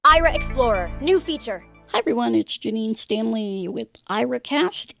Aira Explorer, new feature. Hi everyone, it's Janine Stanley with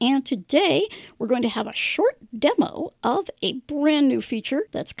IraCast, and today we're going to have a short demo of a brand new feature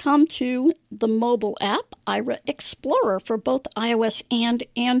that's come to the mobile app, Aira Explorer, for both iOS and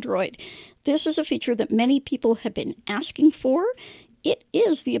Android. This is a feature that many people have been asking for. It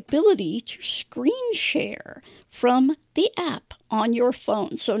is the ability to screen share from the app on your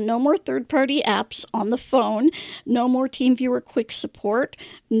phone. So no more third-party apps on the phone, no more TeamViewer Quick Support,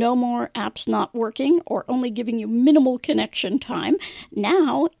 no more apps not working or only giving you minimal connection time.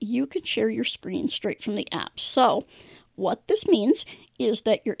 Now you can share your screen straight from the app. So what this means is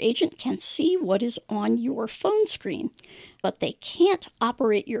that your agent can see what is on your phone screen, but they can't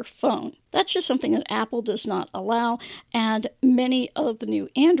operate your phone. That's just something that Apple does not allow, and many of the new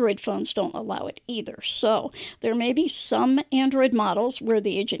Android phones don't allow it either. So there may be some Android models where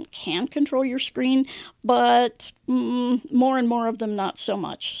the agent can control your screen, but more and more of them not so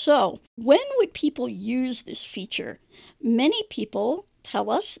much. So when would people use this feature? Many people tell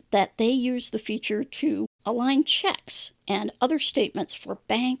us that they use the feature to align checks and other statements for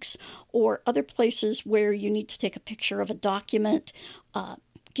banks or other places where you need to take a picture of a document,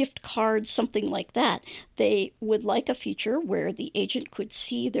 gift cards, something like that. They would like a feature where the agent could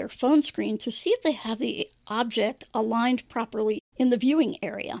see their phone screen to see if they have the object aligned properly in the viewing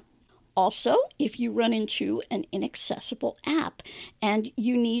area. Also, if you run into an inaccessible app and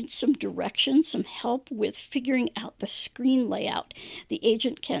you need some direction, some help with figuring out the screen layout, the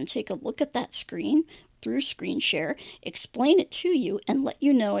agent can take a look at that screen through Screen Share, explain it to you, and let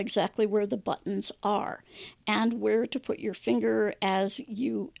you know exactly where the buttons are and where to put your finger as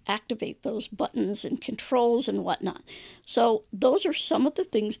you activate those buttons and controls and whatnot. So those are some of the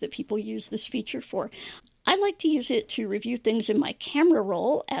things that people use this feature for. I like to use it to review things in my camera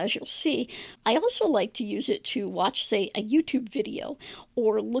roll, as you'll see. I also like to use it to watch, say, a YouTube video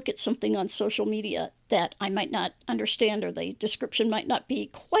or look at something on social media that I might not understand or the description might not be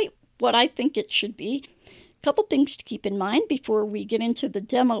quite what I think it should be. A couple things to keep in mind before we get into the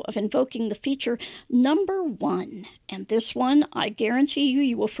demo of invoking the feature. Number one, and this one I guarantee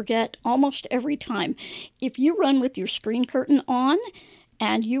you will forget almost every time. If you run with your screen curtain on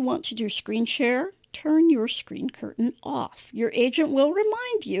and you want to do screen share, turn your screen curtain off. Your agent will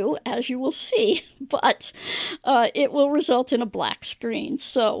remind you, as you will see, but it will result in a black screen.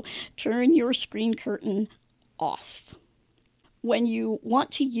 So turn your screen curtain off. When you want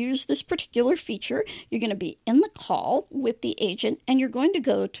to use this particular feature, you're going to be in the call with the agent, and you're going to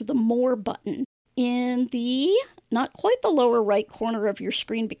go to the More button in the, not quite the lower right corner of your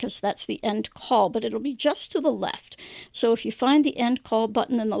screen because that's the end call, but it'll be just to the left. So if you find the end call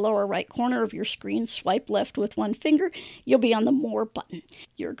button in the lower right corner of your screen, swipe left with one finger, you'll be on the More button.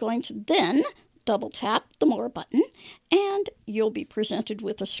 You're going to then double tap the More button, and you'll be presented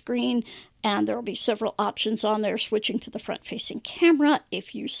with a screen, and there will be several options on there switching to the front-facing camera.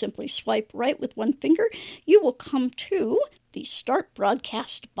 If you simply swipe right with one finger, you will come to the Start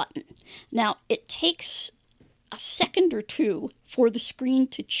Broadcast button. Now, it takes a second or two for the screen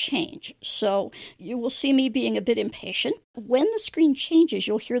to change, so you will see me being a bit impatient. When the screen changes,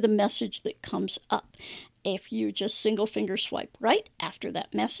 you'll hear the message that comes up. If you just single finger swipe right after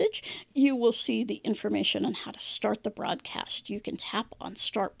that message, you will see the information on how to start the broadcast. You can tap on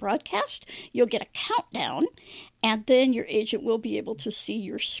Start Broadcast, you'll get a countdown, and then your agent will be able to see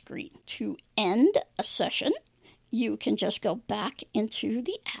your screen. To end a session, you can just go back into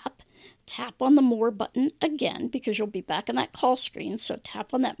the app, tap on the More button again because you'll be back on that call screen. So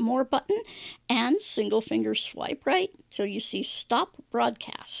tap on that More button and single finger swipe right till you see Stop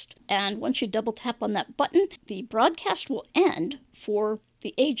Broadcast. And once you double tap on that button, the broadcast will end for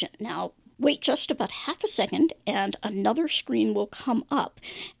the agent. Now, wait just about half a second and another screen will come up.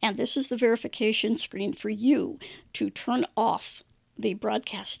 And this is the verification screen for you to turn off the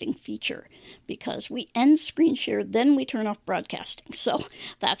broadcasting feature, because we end screen share, then we turn off broadcasting. So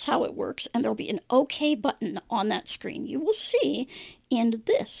that's how it works, and there'll be an OK button on that screen you will see in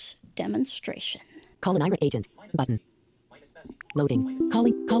this demonstration. Call an Aira agent button. Loading.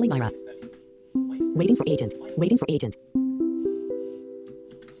 Calling Aira. Waiting for agent. Waiting for agent.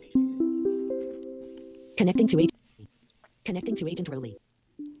 Connecting to agent. Connecting to agent Rowley.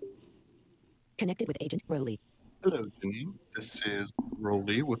 Connected with agent Rowley. Hello, Janine. This is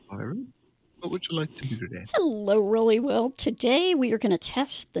Rolly with Aira. What would you like to do today? Hello, Rolly. Well, today we are going to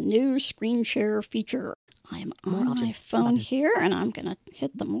test the new screen share feature. I'm on my phone button. here, and I'm going to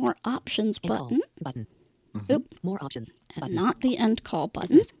hit the More Options End call button. button. Oop, More options and button. not the End Call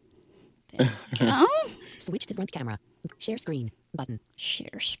button. Business. There we go. Switch to front camera. Share screen button.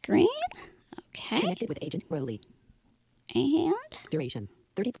 Share screen. Okay. Connected with agent Rowley. And Duration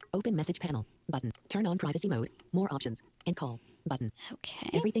 30. Open message panel. Button. Turn on privacy mode. More options. And call. Button. Okay.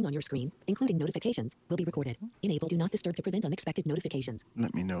 Everything on your screen, including notifications, will be recorded. Enable Do Not Disturb to prevent unexpected notifications.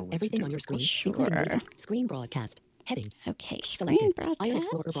 Let me know. Everything on your screen, Sure. including screen broadcast. Heading. Okay, screen Selected. broadcast. Aira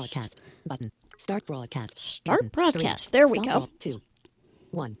Explorer broadcast. Button. Start broadcast. Start Button. broadcast. 3. There we Stop go. 2.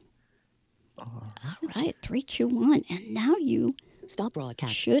 1. All right, 3, 2, 1. And now you Stop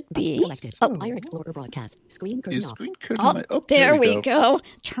broadcast. should be. Selected. Oh, Aira Explorer broadcast. Screen curtain off. Screen curtain oh, light- oh, there we go.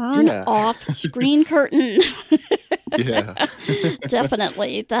 Turn Yeah. off screen curtain. Yeah.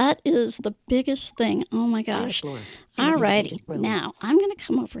 Definitely. That is the biggest thing. Oh my Aira gosh. Explorer. All righty. Agent Rogue. Now, I'm going to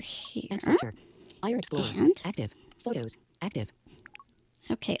come over here. App Searcher. Aira Explorer. And? Active. Photos. Active.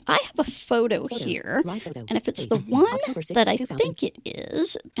 Okay, I have a photo Photos. here. Live photo. And if it's Date. the one October 6th, that I 2000. think it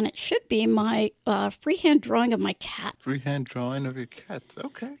is, and it should be my freehand drawing of my cat. Freehand drawing of your cat.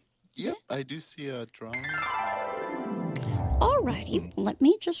 Okay. Yep, I do see a drawing. Alrighty, let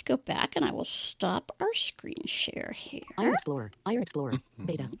me just go back and I will stop our screen share here. Aira Explorer. Aira Explorer.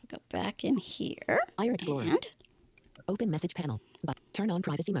 Beta. Go back in here. Aira Explorer. And Open message panel. Turn on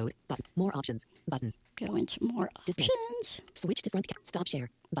privacy mode. Button. More options. Button. go into more Dismiss. options. Switch to front. Stop share.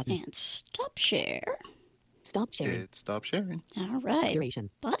 Button. And stop share. Stop sharing. It stopped sharing. All right. Duration.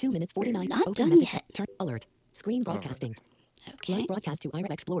 But 2 minutes 49. we're not Open done message. yet. Turn alert. Screen broadcasting. Okay. Live broadcast to Aira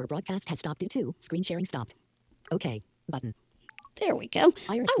Explorer broadcast has stopped due to screen sharing stopped. Okay. Button. There we go.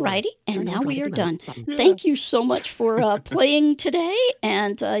 Aira Explorer. Alrighty, and Turn on now we privacy are mode. done. Button. Thank you so much for playing today,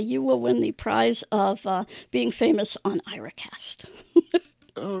 and you will win the prize of being famous on IraCast.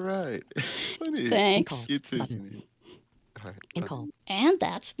 All right. Funny. Thanks. You too. Button. Janine. All right. And bye. call. And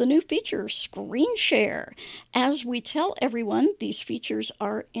that's the new feature, Screen Share. As we tell everyone, these features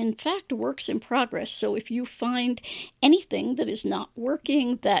are in fact works in progress. So if you find anything that is not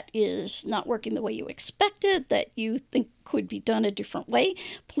working the way you expected, that you think could be done a different way,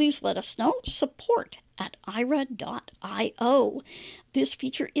 please let us know. Support at Aira.io. This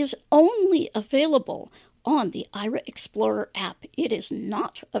feature is only available on the Aira Explorer app. It is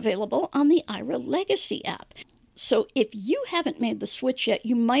not available on the Aira Legacy app. So if you haven't made the switch yet,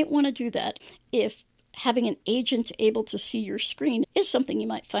 you might want to do that. If having an agent able to see your screen is something you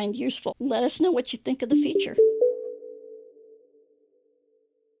might find useful, let us know what you think of the feature.